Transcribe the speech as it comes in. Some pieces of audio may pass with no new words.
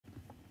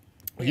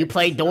You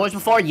played doors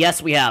before?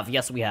 Yes, we have.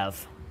 Yes, we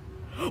have.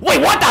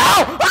 Wait, what the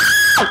hell?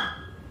 Ah!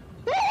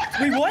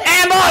 Wait, what?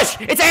 Ambush!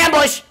 It's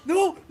ambush!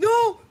 No,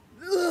 no!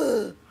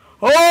 Ugh.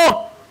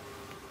 Oh!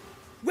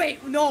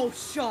 Wait, no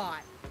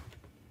shot.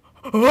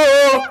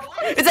 Oh!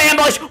 It's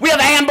ambush! We have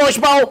ambush,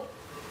 bro!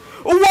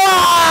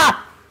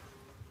 Wah!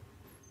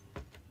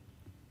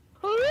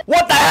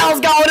 What the hell's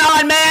going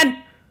on,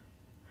 man?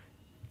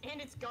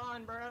 And it's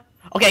gone, bro.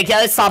 Okay,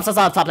 let's stop.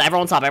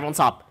 Everyone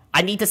stop.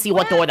 I need to see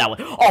what door that was.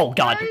 Oh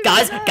god,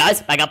 guys,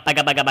 back up.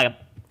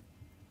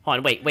 Hold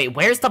on, wait,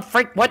 where's the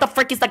frick? Where the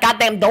frick is the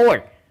goddamn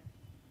door?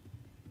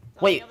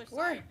 Wait,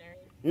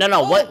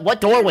 no,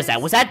 what door was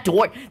that? Was that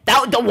door?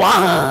 That the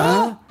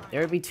one?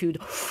 There would be two.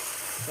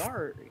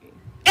 Sorry.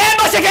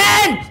 Ambush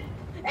again!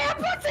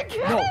 Ambush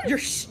again! No,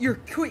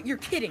 you're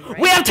kidding, right?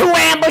 We have two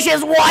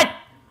ambushes. What?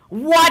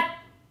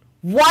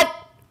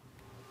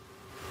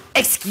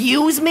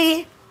 Excuse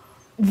me?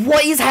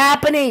 What is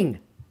happening?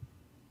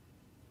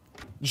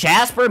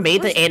 Jasper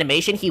made the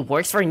animation. He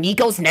works for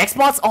Nico's Next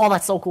Bots. Oh,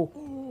 that's so cool.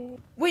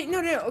 Wait,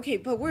 no, okay,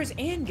 but where's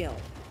Angel?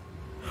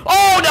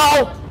 Oh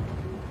no!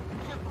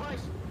 Ambush.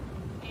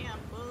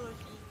 Ambush.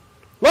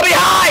 Let me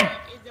hide!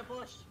 He is the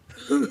bush.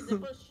 He is the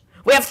bush.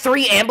 We have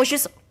 3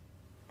 ambushes.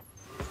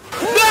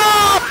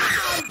 No!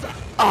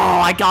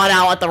 Oh, I got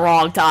out at the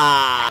wrong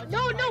time.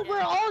 No,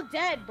 we're all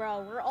dead,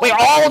 bro. We're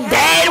all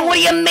dead? What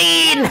do you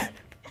mean?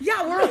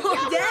 Yeah, we're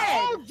all dead.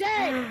 We're all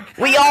dead.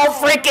 We all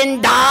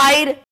freaking died?